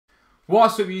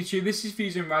What's up YouTube, this is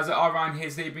Fusion Razza around here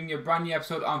today bringing you a brand new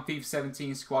episode on FIFA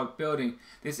 17 squad building.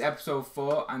 This is episode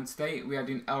 4 and today we are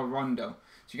doing El Rondo.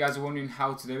 So you guys are wondering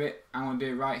how to do it, I'm going to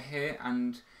do it right here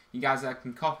and you guys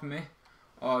can copy me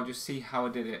or just see how I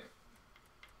did it.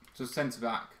 So centre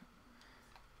back,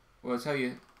 well I'll tell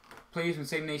you, players from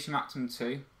same nation maximum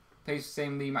 2, players from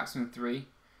same league maximum 3,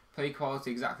 play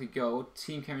quality exactly gold,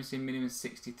 team chemistry minimum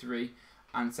 63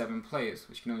 and 7 players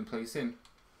which can only place in.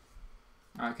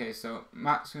 Okay, so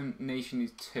maximum nation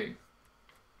is 2. I'm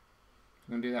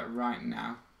going to do that right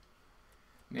now.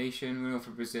 Nation, we're going to go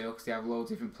for Brazil because they have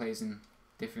loads of different players in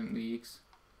different leagues.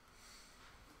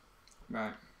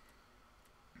 Right.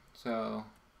 So,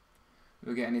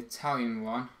 we'll get an Italian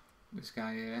one. This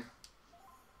guy here.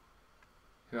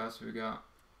 Who else have we got?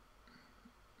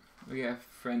 We'll get a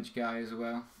French guy as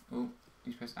well. Oh,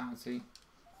 you press RT. Right,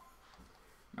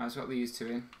 let's got these two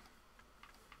in.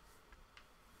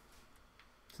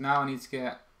 So now I need to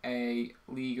get a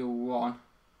Liga 1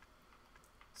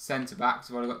 centre back.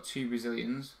 So I've already got 2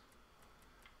 Brazilians.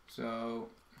 So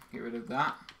get rid of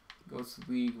that. Go to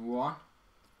League 1.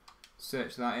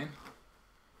 Search that in.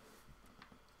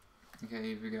 Okay,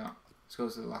 here we go. Let's go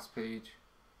to the last page.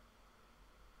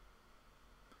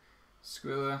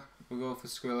 Skrilla. We'll go for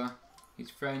Skrilla. He's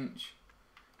French.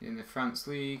 He's in the France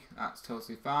League. That's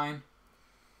totally fine.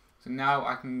 So now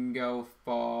I can go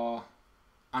for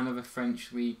another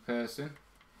French league person.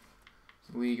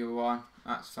 So Liga 1,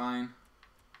 that's fine.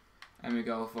 And we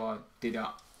go for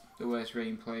Didot, the worst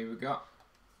rating player we got.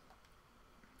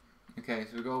 Okay,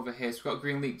 so we go over here. So we've got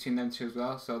green league between them two as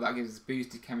well, so that gives us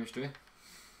boosted chemistry.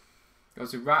 Go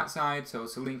to the right side, so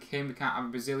to link him, we can't have a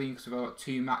Brazilian because we've got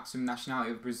 2 maximum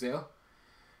nationality of Brazil.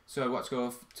 So I've got to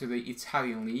go to the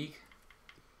Italian league.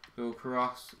 Go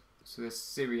across to the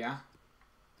Syria.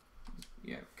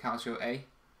 Yeah, Calcio A.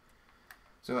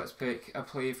 So let's pick a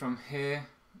player from here.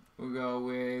 We'll go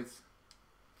with...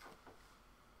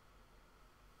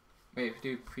 Wait, if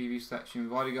we do preview selection,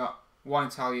 we've already got 1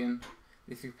 Italian.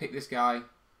 If we pick this guy, we've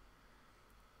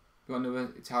got another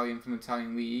Italian from the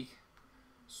Italian League.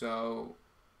 So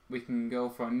we can go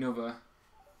for another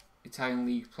Italian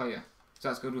League player. So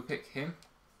that's good, we'll pick him.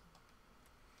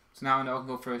 So now I know I can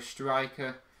go for a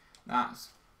striker that's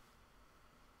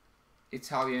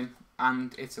Italian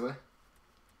and Italy.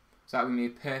 So that would be a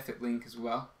perfect link as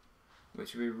well,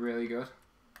 which would be really good.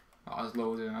 Oh, there's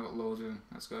loads of them. I've got loads of them.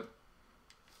 That's good.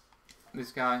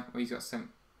 This guy, well, he's got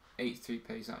 83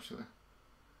 pace actually.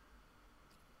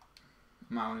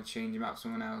 Might want to change him out for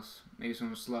someone else. Maybe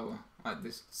someone slower, like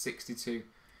this 62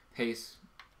 pace.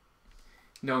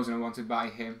 No one's going to want to buy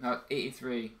him. Now,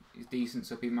 83 is decent,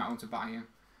 so people might want to buy him.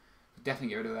 But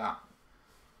definitely get rid of that.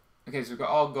 Okay, so we've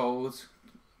got all golds,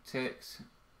 ticks.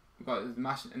 We've got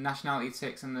the nationality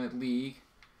ticks in the league.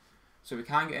 So we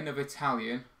can't get another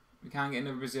Italian. We can't get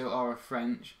another Brazil or a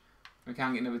French. We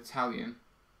can't get another Italian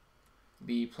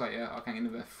league player. Or can't get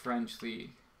another French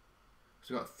league.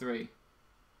 So we've got 3.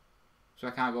 So I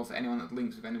can't go for anyone that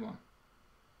links with anyone.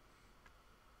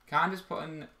 Can I just put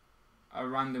in a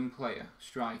random player?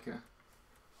 Striker.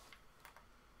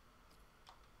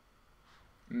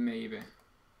 Maybe.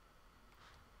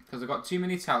 Because I've got too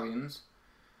many Italians.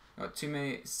 Got too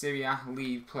many Syria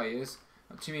league players,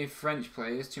 got too many French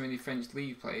players, too many French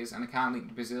league players, and I can't link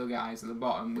the Brazil guys at the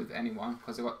bottom with anyone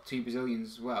because I've got 2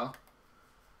 Brazilians as well.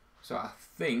 So I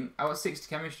think I got 60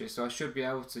 chemistry, so I should be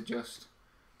able to just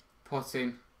put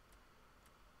in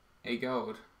a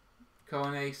gold.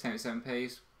 Kone, 77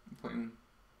 pace. Put in.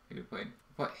 Who do we put in?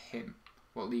 Put him.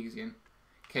 What league is he in?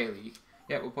 K League.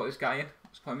 Yeah, we'll put this guy in.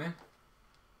 Let's put him in.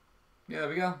 Yeah, there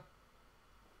we go.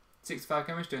 65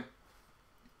 chemistry.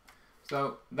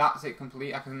 So that's it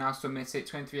complete. I can now submit it.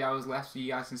 23 hours left, so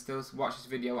you guys can still watch this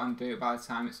video and do it by the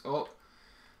time it's up.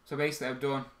 So basically I've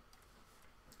done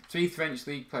 3 French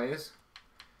league players,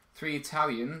 3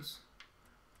 Italians,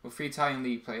 well 3 Italian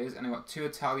league players, and I've got 2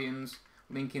 Italians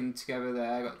linking together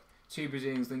there. I've got 2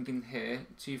 Brazilians linking here,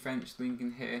 2 French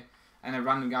linking here, and a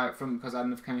random guy up front because I had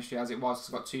enough chemistry as it was.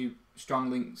 So I've got 2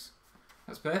 strong links.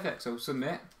 That's perfect. So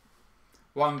submit.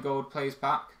 1 gold players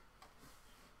pack.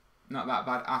 Not that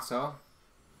bad at all.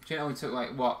 It only took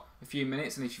like what, a few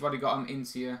minutes, and if you've already got them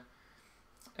into your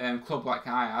club like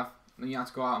I have, then you have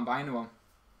to go out and buy another one.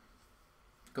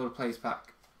 Go to players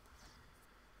pack.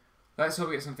 Let's hope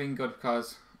we get something good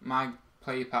because my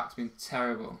player pack's been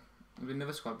terrible. There's been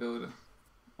another squad builder.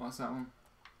 What's that one?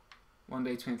 1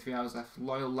 day, 23 hours left.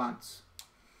 Loyal lads.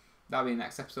 That'll be the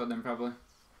next episode then probably.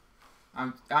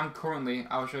 I'm currently,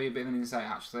 I'll show you a bit of an insight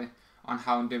actually on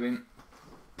how I'm doing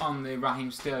on the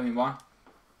Raheem Sterling one.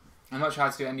 I'm not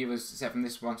trying to do any of us except from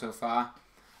this one so far,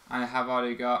 and I have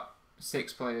already got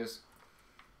 6 players.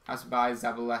 I had to buy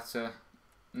Zabaleta,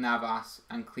 Navas,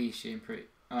 and Clichy.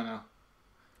 Oh no.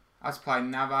 I had to buy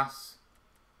Navas,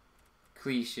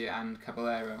 Clichy, and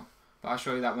Caballero. But I'll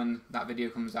show you that when that video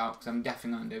comes out, because I'm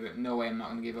definitely going to do it. No way I'm not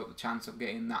going to give up the chance of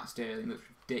getting that Sterling. It looks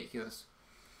ridiculous.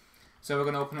 So we're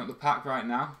going to open up the pack right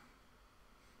now,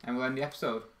 and we'll end the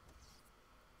episode.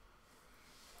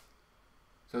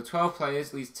 So 12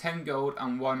 players, leaves 10 gold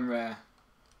and 1 rare.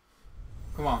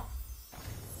 Come on.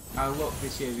 Our luck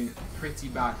this year has been pretty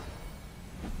bad.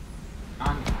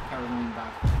 And Carolina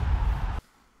bad.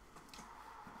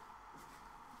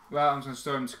 Well, I'm just going to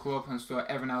store him to club and store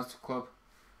everyone else to club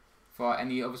for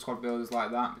any other squad builders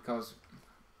like that, because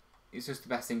it's just the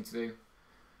best thing to do.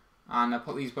 And I'll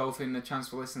put these both in the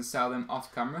transfer list and sell them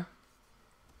off camera.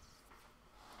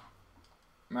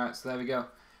 Right, so there we go.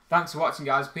 Thanks for watching,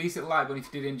 guys. Please hit the like button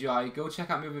if you did enjoy. Go check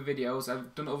out my other videos.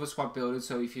 I've done other squad builders,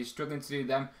 so if you're struggling to do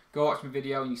them, go watch my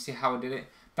video and you see how I did it.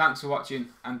 Thanks for watching,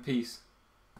 and peace.